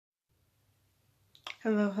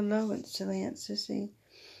Hello, hello, it's Silly Aunt Sissy,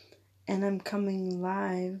 and I'm coming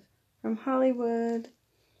live from Hollywood.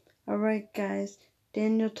 Alright guys,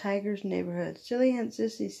 Daniel Tiger's Neighborhood. Silly Aunt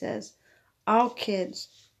Sissy says, all kids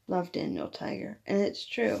love Daniel Tiger, and it's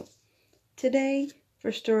true. Today,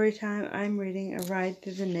 for story time, I'm reading A Ride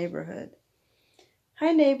Through the Neighborhood.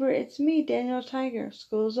 Hi neighbor, it's me, Daniel Tiger.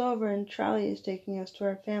 School's over and Trolley is taking us to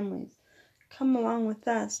our families. Come along with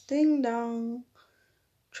us. Ding dong.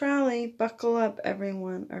 Trolley, buckle up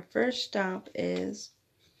everyone. Our first stop is,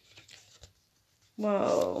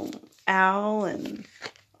 Al and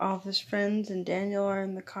all of his friends and Daniel are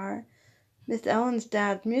in the car. Miss Ellen's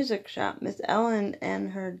dad's music shop. Miss Ellen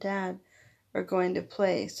and her dad are going to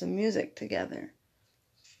play some music together.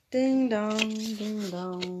 Ding dong, ding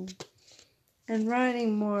dong. And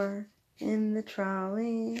riding more in the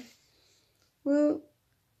trolley. Woo!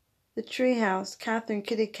 The treehouse. Catherine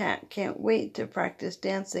Kitty Cat can't wait to practice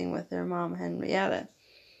dancing with her mom Henrietta.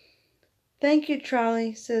 Thank you,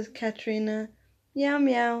 Trolley, says Katrina. Meow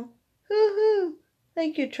meow. Hoo hoo.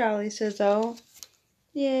 Thank you, Trolley, says O.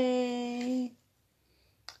 Yay.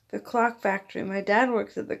 The clock factory. My dad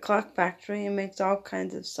works at the clock factory and makes all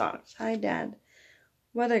kinds of socks. Hi, Dad.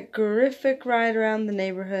 What a terrific ride around the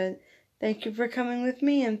neighborhood. Thank you for coming with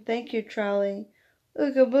me, and thank you, Trolley.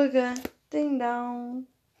 Ooga booga. Ding dong.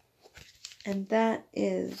 And that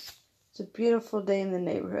is It's a Beautiful Day in the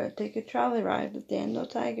Neighborhood. Take a trolley ride with Daniel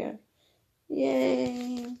Tiger.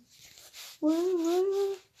 Yay. Woo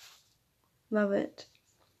woo. Love it.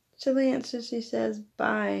 Silly Aunt Sissy says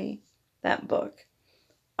buy that book.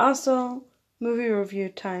 Also, movie review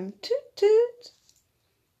time. Toot toot.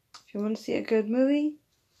 If you want to see a good movie,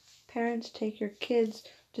 parents, take your kids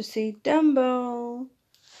to see Dumbo.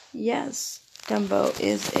 Yes, Dumbo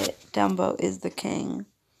is it. Dumbo is the king.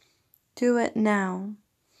 Do it now.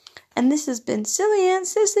 And this has been Silly Aunt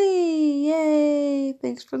Sissy. Yay!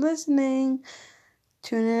 Thanks for listening.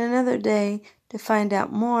 Tune in another day to find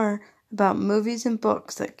out more about movies and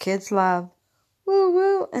books that kids love. Woo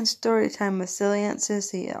woo! And story time with Silly Aunt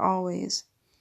Sissy always.